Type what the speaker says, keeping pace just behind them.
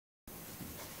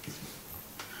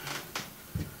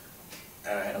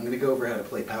Alright, I'm going to go over how to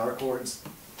play power chords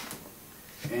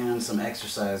and some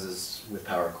exercises with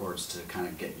power chords to kind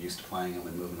of get used to playing them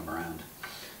and moving them around.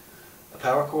 A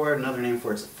power chord, another name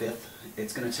for it is a fifth.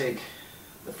 It's going to take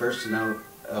the first note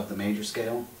of the major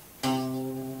scale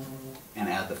and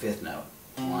add the fifth note.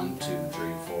 1, 2,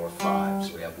 3, 4, 5.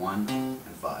 So we have 1 and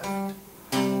 5.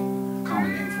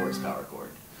 Common name for it is power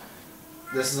chord.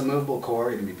 This is a movable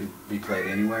chord. It can be played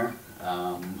anywhere.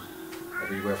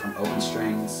 Everywhere from open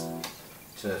strings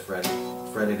to fret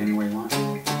it anywhere you want.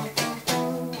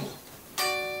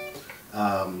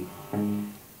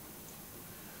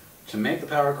 To make the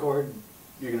power chord,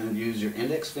 you're going to use your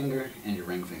index finger and your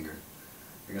ring finger.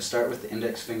 You're going to start with the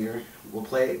index finger. We'll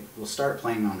start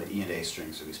playing on the E and A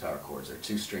strings for these power chords. They're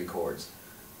 2-string chords.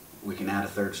 We can add a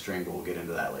third string, but we'll get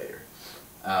into that later.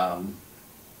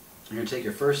 You're going to take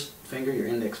your first finger, your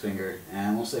index finger,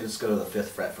 and we'll say let's go to the 5th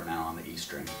fret for now on the E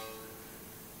string.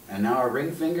 And now our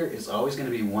ring finger is always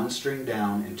going to be 1 string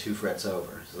down and 2 frets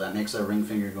over. So that makes our ring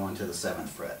finger go into the 7th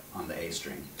fret on the A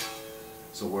string.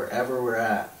 So wherever we're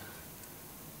at,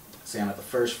 say I'm at the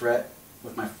 1st fret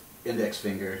with my index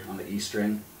finger on the E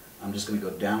string, I'm just going to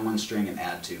go down 1 string and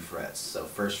add 2 frets. So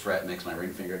 1st fret makes my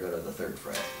ring finger go to the 3rd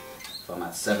fret. If I'm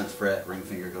at 7th fret, ring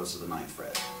finger goes to the 9th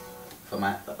fret. If I'm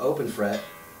at the open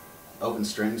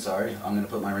string, I'm going to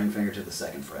put my ring finger to the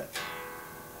 2nd fret.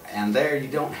 And there you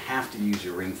don't have to use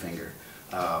your ring finger.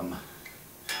 You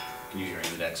can use your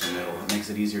index or middle. It makes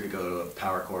it easier to go to a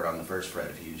power chord on the 1st fret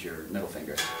if you use your middle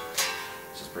finger.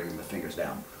 Just bringing the fingers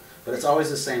down. But it's always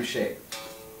the same shape.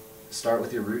 Start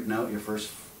with your root note, your 1st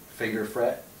finger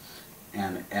fret,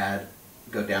 and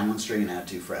go down 1 string and add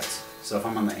 2 frets. So if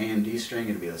I'm on the A and D string,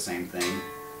 it'll be the same thing.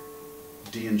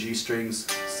 D and G strings,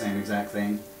 same exact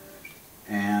thing.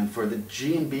 And for the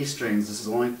G and B strings, this is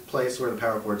the only place where the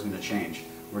power chord is going to change.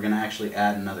 We're going to actually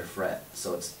add another fret,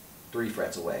 so it's 3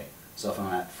 frets away. So if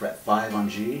I'm at fret 5 on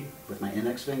G with my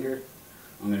index finger,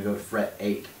 I'm going to go to fret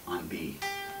 8 on B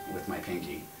with my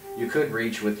pinky. You could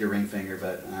reach with your ring finger,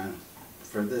 but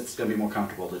for this it's going to be more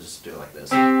comfortable to just do it like this.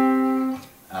 Then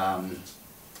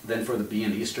for the B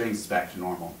and E strings, it's back to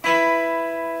normal.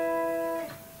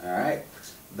 Alright,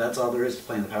 that's all there is to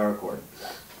playing the power chord.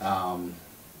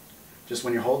 Just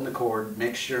when you're holding the chord,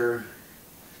 make sure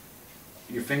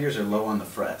your fingers are low on the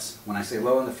frets. When I say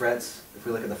low on the frets, if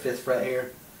we look at the 5th fret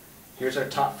here, here's our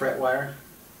top fret wire,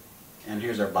 and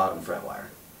here's our bottom fret wire.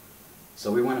 So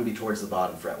we want to be towards the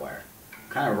bottom fret wire.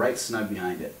 Kind of right snug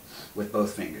behind it with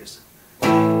both fingers.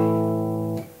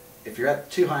 If you're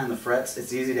up too high on the frets,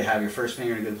 it's easy to have your 1st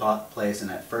finger in a good place, and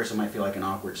at first it might feel like an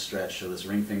awkward stretch, so this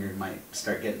ring finger might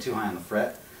start getting too high on the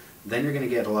fret. Then you're going to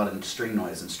get a lot of string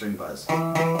noise and string buzz.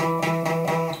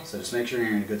 So just make sure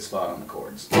you're in a good spot on the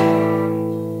chords.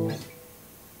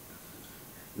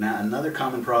 Now another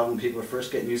common problem people are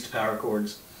first getting used to power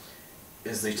chords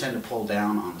is they tend to pull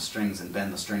down on the strings and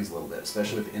bend the strings a little bit,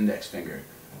 especially with the index finger.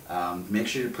 Make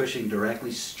sure you're pushing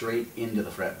directly straight into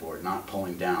the fretboard, not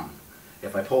pulling down.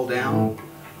 If I pull down,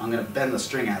 I'm going to bend the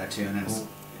string out of tune and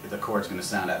the chord's going to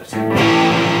sound out of tune.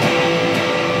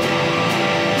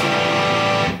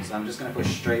 So I'm just going to push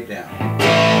straight down.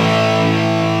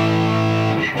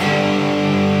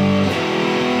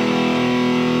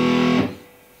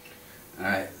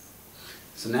 Alright,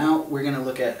 so now we're going to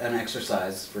look at an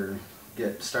exercise for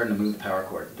starting to move the power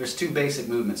chord. There's 2 basic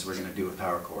movements we're going to do with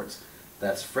power chords.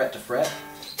 That's fret to fret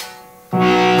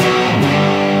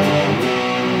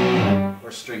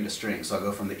or string to string. So I'll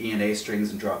go from the E and A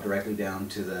strings and drop directly down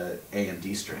to the A and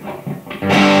D string.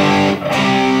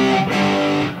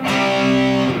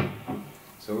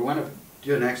 So we want to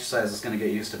do an exercise that's going to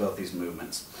get used to both these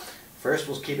movements. First,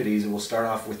 we'll keep it easy. We'll start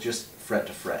off with just fret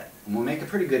to fret. And we'll make a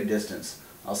pretty good distance.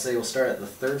 I'll say we'll start at the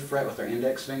 3rd fret with our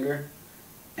index finger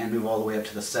and move all the way up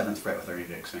to the 7th fret with our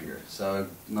index finger. So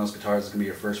most guitars, it's going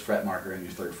to be your 1st fret marker and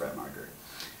your 3rd fret marker.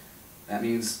 That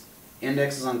means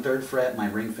index is on 3rd fret, my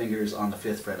ring finger is on the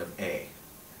 5th fret of A.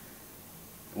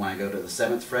 When I go to the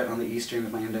 7th fret on the E string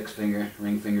with my index finger,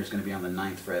 ring finger is going to be on the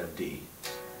 9th fret of D.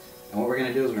 And what we're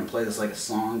going to do is we're going to play this like a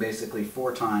song, basically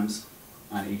 4 times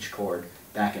on each chord,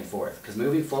 back and forth. Because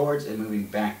moving forwards and moving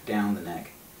back down the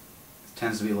neck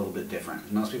tends to be a little bit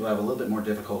different. Most people have a little bit more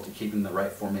difficulty keeping the right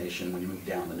formation when you move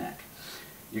down the neck.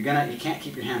 You can't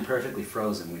keep your hand perfectly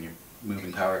frozen when you're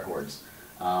moving power chords.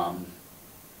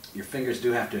 Your fingers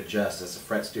do have to adjust as the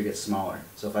frets do get smaller.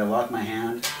 So if I lock my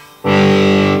hand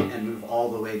and move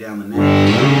all the way down the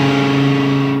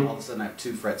neck, all of a sudden I have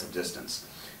 2 frets of distance.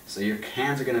 So your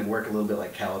hands are going to work a little bit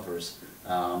like calipers.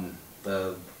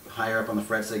 The higher up on the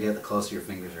frets they get, the closer your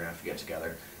fingers are going to have to get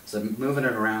together. So moving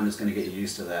it around is going to get you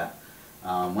used to that.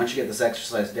 Once you get this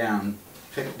exercise down,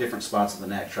 pick different spots of the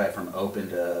neck, try it from open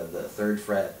to the 3rd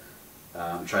fret,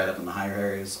 try it up in the higher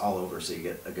areas, all over, so you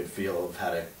get a good feel of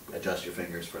how to adjust your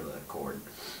fingers for the chord.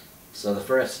 So the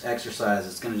first exercise,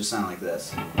 it's going to just sound like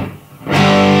this.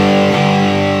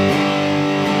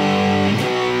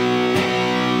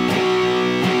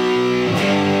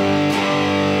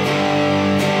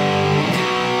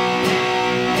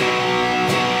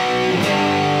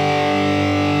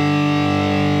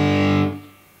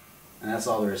 That's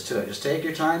all there is to it. Just take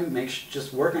your time,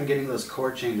 just work on getting those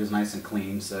chord changes nice and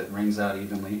clean so it rings out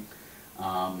evenly.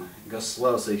 Go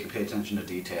slow so you can pay attention to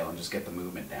detail and just get the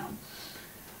movement down.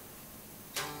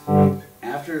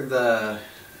 After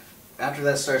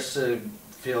that starts to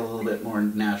feel a little bit more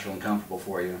natural and comfortable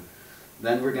for you,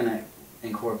 then we're going to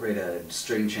incorporate a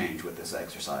string change with this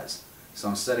exercise. So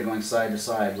instead of going side to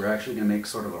side, we're actually going to make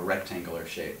sort of a rectangular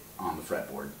shape on the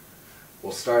fretboard.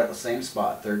 We'll start at the same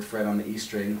spot, 3rd fret on the E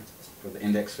string for the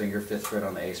index finger, 5th fret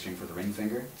on the A string for the ring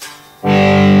finger.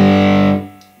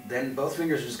 Then both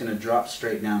fingers are just going to drop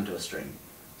straight down to a string.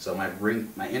 So my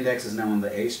index is now on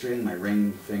the A string, my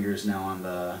ring finger is now on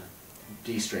the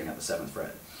D string at the 7th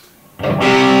fret.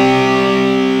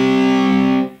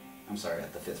 I'm sorry,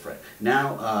 at the 5th fret.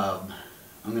 Now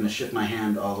I'm going to shift my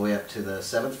hand all the way up to the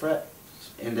 7th fret,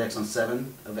 index on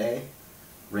 7 of A,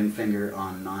 ring finger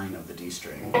on 9 of the D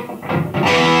string.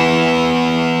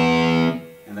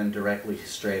 And then directly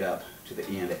straight up to the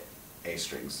E and A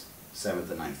strings, 7th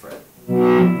and 9th fret.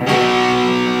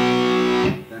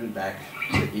 Then back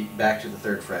to the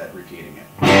 3rd fret, repeating it.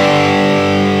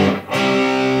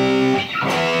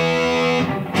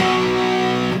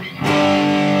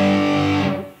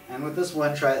 And with this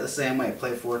one, try it the same way.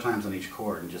 Play it 4 times on each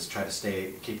chord and just try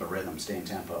to keep a rhythm, stay in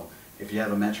tempo. If you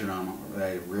have a metronome,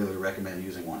 I really recommend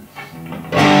using one.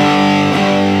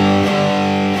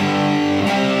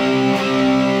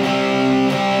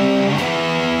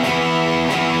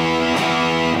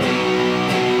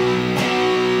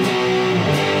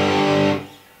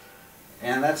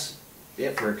 And that's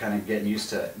it for kind of getting used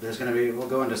to it. We'll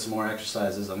go into some more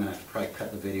exercises. I'm going to probably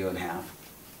cut the video in half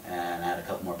and add a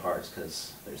couple more parts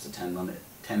because there's a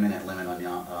 10-minute limit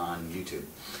on YouTube.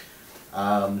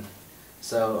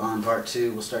 So on part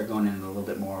 2, we'll start going into a little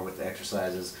bit more with the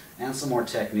exercises and some more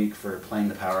technique for playing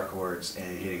the power chords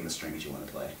and hitting the strings you want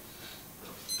to play.